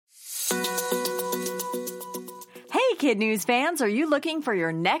Kid News fans, are you looking for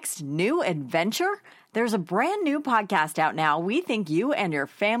your next new adventure? There's a brand new podcast out now we think you and your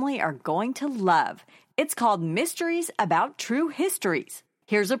family are going to love. It's called Mysteries About True Histories.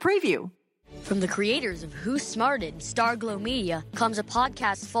 Here's a preview. From the creators of Who Smarted, Starglow Media, comes a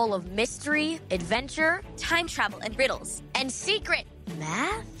podcast full of mystery, adventure, time travel and riddles, and secret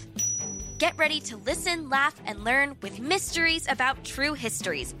math. Get ready to listen, laugh, and learn with Mysteries About True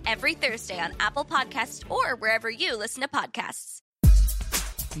Histories every Thursday on Apple Podcasts or wherever you listen to podcasts.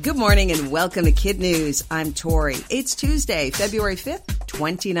 Good morning and welcome to Kid News. I'm Tori. It's Tuesday, February 5th,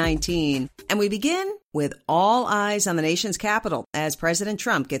 2019. And we begin with all eyes on the nation's capital as President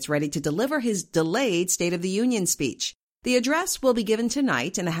Trump gets ready to deliver his delayed State of the Union speech. The address will be given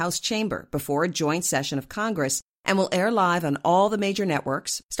tonight in the House chamber before a joint session of Congress and will air live on all the major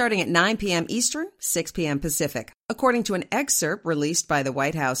networks starting at 9 p.m. Eastern, 6 p.m. Pacific. According to an excerpt released by the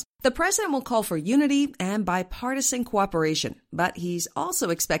White House, the president will call for unity and bipartisan cooperation, but he's also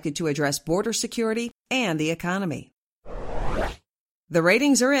expected to address border security and the economy. The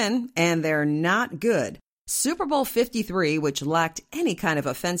ratings are in, and they're not good. Super Bowl 53, which lacked any kind of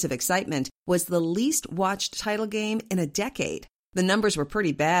offensive excitement, was the least watched title game in a decade. The numbers were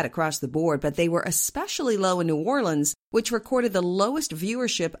pretty bad across the board, but they were especially low in New Orleans, which recorded the lowest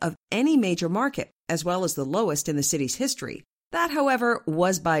viewership of any major market, as well as the lowest in the city's history. That, however,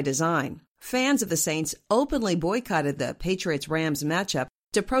 was by design. Fans of the Saints openly boycotted the Patriots-Rams matchup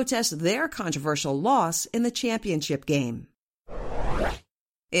to protest their controversial loss in the championship game.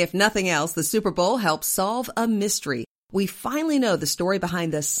 If nothing else, the Super Bowl helped solve a mystery. We finally know the story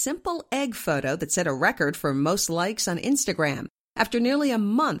behind the simple egg photo that set a record for most likes on Instagram. After nearly a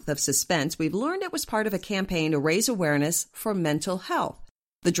month of suspense, we've learned it was part of a campaign to raise awareness for mental health.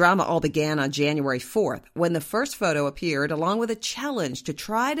 The drama all began on January 4th, when the first photo appeared along with a challenge to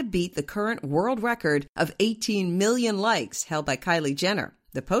try to beat the current world record of 18 million likes held by Kylie Jenner.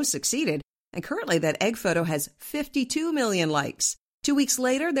 The post succeeded, and currently that egg photo has 52 million likes. 2 weeks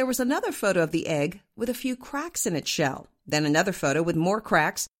later, there was another photo of the egg with a few cracks in its shell. Then another photo with more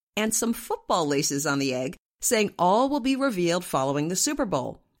cracks and some football laces on the egg, saying all will be revealed following the Super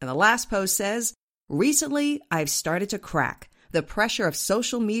Bowl. And the last post says, "Recently, I've started to crack. The pressure of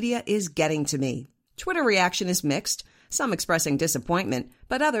social media is getting to me." Twitter reaction is mixed, some expressing disappointment,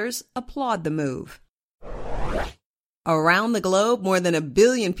 but others applaud the move. Around the globe, more than 1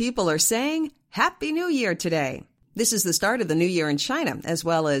 billion people are saying Happy New Year today. This is the start of the new year in China, as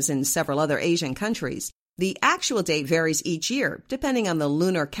well as in several other Asian countries. The actual date varies each year, depending on the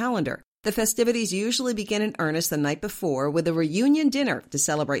lunar calendar. The festivities usually begin in earnest the night before with a reunion dinner to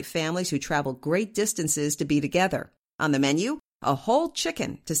celebrate families who travel great distances to be together. On the menu, a whole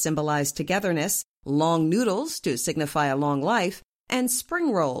chicken to symbolize togetherness, long noodles to signify a long life, and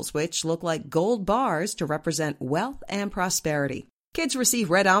spring rolls, which look like gold bars to represent wealth and prosperity. Kids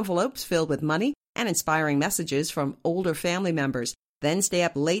receive red envelopes filled with money and inspiring messages from older family members, then stay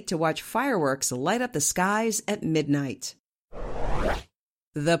up late to watch fireworks light up the skies at midnight.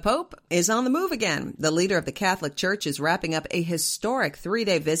 The Pope is on the move again. The leader of the Catholic Church is wrapping up a historic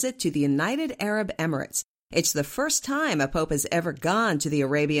 3-day visit to the United Arab Emirates. It's the first time a pope has ever gone to the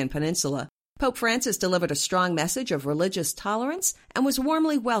Arabian Peninsula. Pope Francis delivered a strong message of religious tolerance and was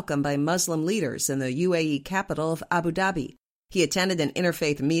warmly welcomed by Muslim leaders in the UAE capital of Abu Dhabi. He attended an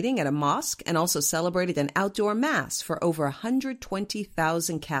interfaith meeting at a mosque and also celebrated an outdoor mass for over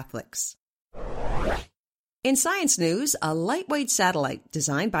 120,000 Catholics. In science news, a lightweight satellite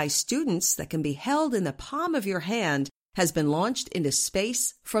designed by students that can be held in the palm of your hand has been launched into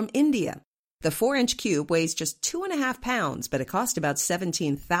space from India. The 4-inch cube weighs just 2.5 pounds, but it cost about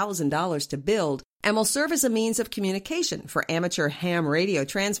 $17,000 to build and will serve as a means of communication for amateur ham radio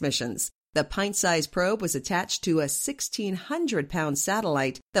transmissions. The Pint-Sized probe was attached to a 1,600-pound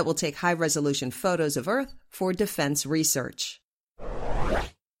satellite that will take high-resolution photos of Earth for defense research.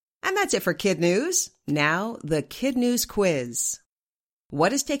 And that's it for Kid News. Now, the Kid News quiz.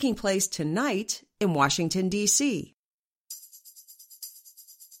 What is taking place tonight in Washington, D.C.?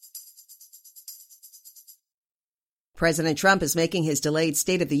 President Trump is making his delayed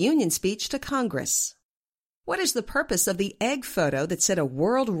State of the Union speech to Congress. What is the purpose of the egg photo that set a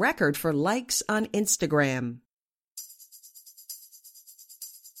world record for likes on Instagram?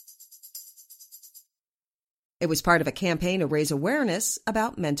 It was part of a campaign to raise awareness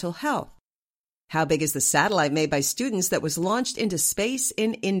about mental health. How big is the satellite made by students that was launched into space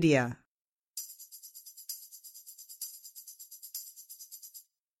in India?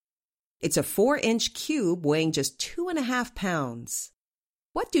 It's a 4-inch cube weighing just 2.5 pounds.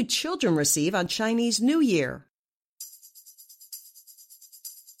 What do children receive on Chinese New Year?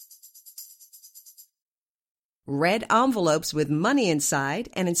 red envelopes with money inside,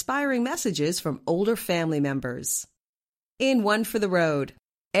 and inspiring messages from older family members. In One for the Road,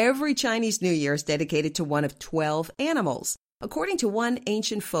 every Chinese New Year is dedicated to one of 12 animals. According to one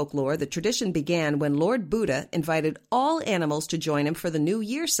ancient folklore, the tradition began when Lord Buddha invited all animals to join him for the New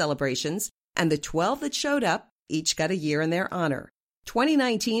Year celebrations, and the 12 that showed up each got a year in their honor.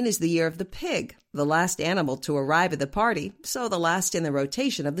 2019 is the year of the pig, the last animal to arrive at the party, so the last in the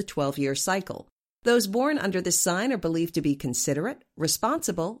rotation of the 12-year cycle. Those born under this sign are believed to be considerate,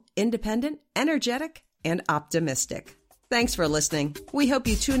 responsible, independent, energetic, and optimistic. Thanks for listening. We hope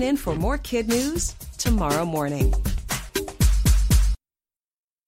you tune in for more kid news tomorrow morning.